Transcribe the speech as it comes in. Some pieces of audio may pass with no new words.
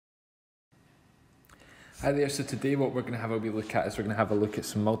Hi there, so today what we're going to have a wee look at is we're going to have a look at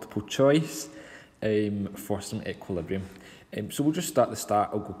some multiple choice for some equilibrium. So we'll just start the start.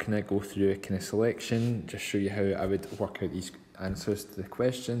 I'll go through a kind of selection, just show you how I would work out these answers to the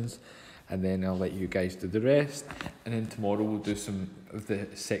questions, and then I'll let you guys do the rest. And then tomorrow we'll do some of the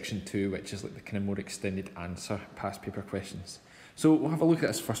section 2, which is like the kind of more extended answer past paper questions. So we'll have a look at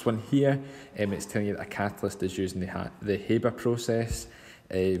this first one here. It's telling you that a catalyst is using the Haber process.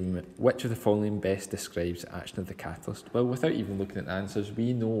 Which of the following best describes the action of the catalyst? Well, without even looking at the answers,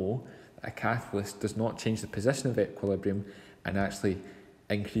 we know that a catalyst does not change the position of equilibrium and actually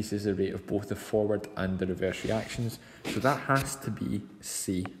increases the rate of both the forward and the reverse reactions. So that has to be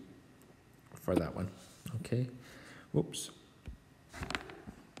C for that one. Okay. Whoops.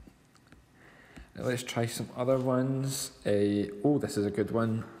 Now let's try some other ones. This is a good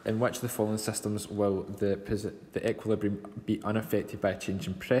one. In which of the following systems will the equilibrium be unaffected by a change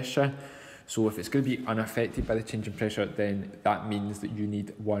in pressure? So if it's going to be unaffected by the change in pressure, then that means that you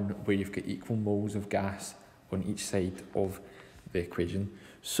need one where you've got equal moles of gas on each side of the equation.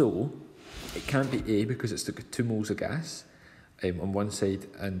 So it can't be A because it's got 2 moles of gas on one side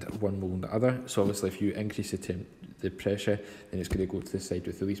and 1 mole on the other. So obviously if you increase the pressure, then it's going to go to the side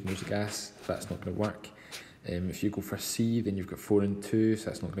with the least moles of gas. That's not going to work. If you go for C, then you've got 4 and 2, so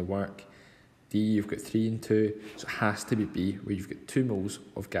that's not going to work. D, you've got 3 and 2, so it has to be B, where you've got 2 moles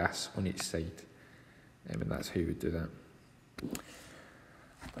of gas on each side. And that's how you would do that.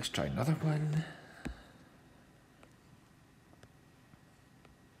 Let's try another one.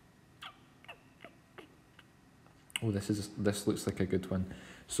 This looks like a good one.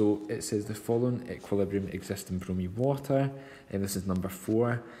 So it says the following equilibrium exists in bromine water, and this is number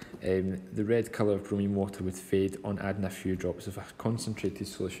 4. The red colour of bromine water would fade on adding a few drops of a concentrated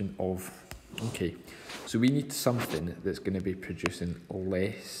solution of. Okay, so we need something that's going to be producing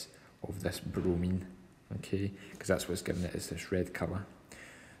less of this bromine, okay, because that's what's giving it is this red colour.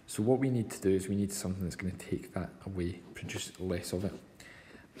 So what we need to do is we need something that's going to take that away, produce less of it.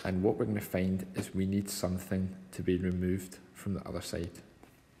 And what we're going to find is we need something to be removed from the other side.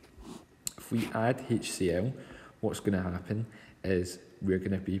 If we add HCl, what's going to happen is we're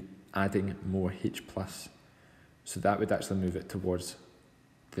going to be adding more H+. So that would actually move it towards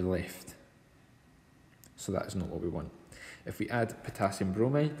the left. So that is not what we want. If we add potassium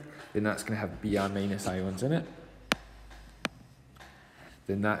bromide, then that's going to have Br- ions in it.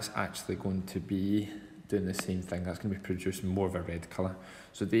 Then that's actually going to be doing the same thing. That's going to be producing more of a red colour.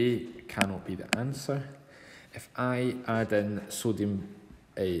 So they cannot be the answer. If I add in sodium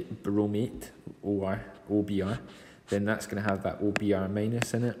bromate, OBr, then that's going to have that OBr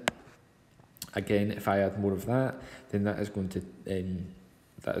minus in it. Again, if I add more of that, then that is going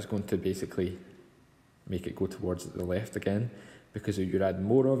to basically make it go towards the left again, because if you add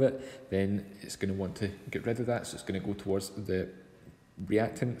more of it, then it's going to want to get rid of that, so it's going to go towards the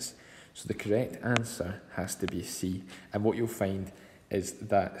reactants. So the correct answer has to be C. And what you'll find is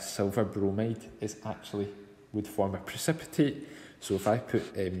that silver bromide would form a precipitate. So if I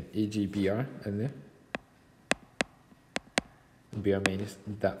put AgBr in there, Br minus,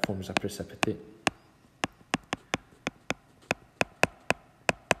 that forms a precipitate.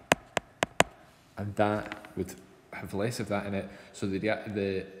 And that would have less of that in it. So the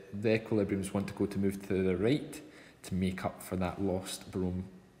equilibriums want to move to the right to make up for that lost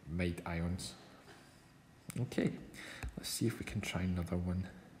bromide ions. Okay, let's see if we can try another one.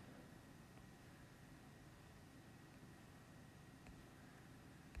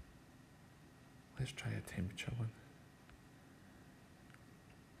 Let's try a temperature one.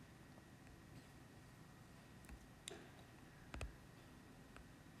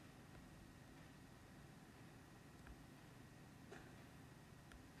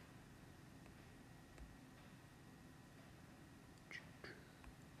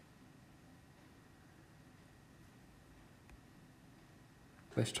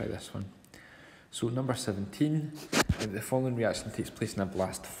 Let's try this one. So number 17, the following reaction takes place in a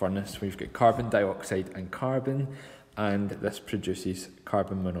blast furnace where you've got carbon dioxide and carbon, and this produces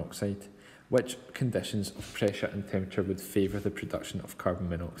carbon monoxide. Which conditions of pressure and temperature would favour the production of carbon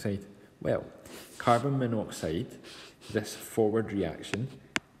monoxide? Well, carbon monoxide, this forward reaction,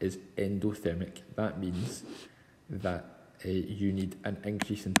 is endothermic. That means that you need an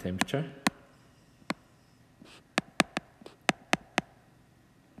increase in temperature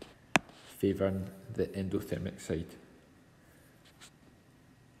favouring the endothermic side.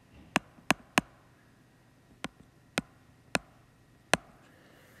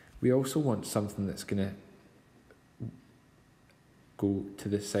 We also want something that's going to go to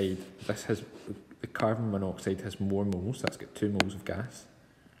the side. The carbon monoxide has more moles, that's got 2 moles of gas,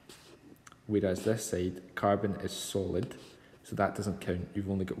 whereas this side, carbon is solid, so that doesn't count. You've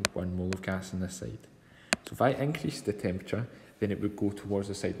only got 1 mole of gas on this side. So if I increase the temperature, then it would go towards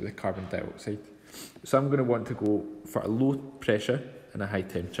the side with the carbon dioxide. So I'm going to want to go for a low pressure and a high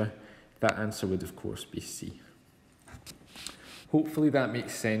temperature. That answer would of course be C. Hopefully that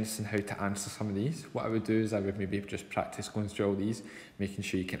makes sense in how to answer some of these. What I would do is I would maybe just practice going through all these, making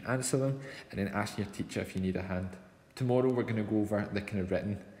sure you can answer them, and then asking your teacher if you need a hand. Tomorrow we're going to go over the kind of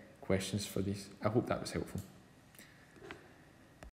written questions for these. I hope that was helpful.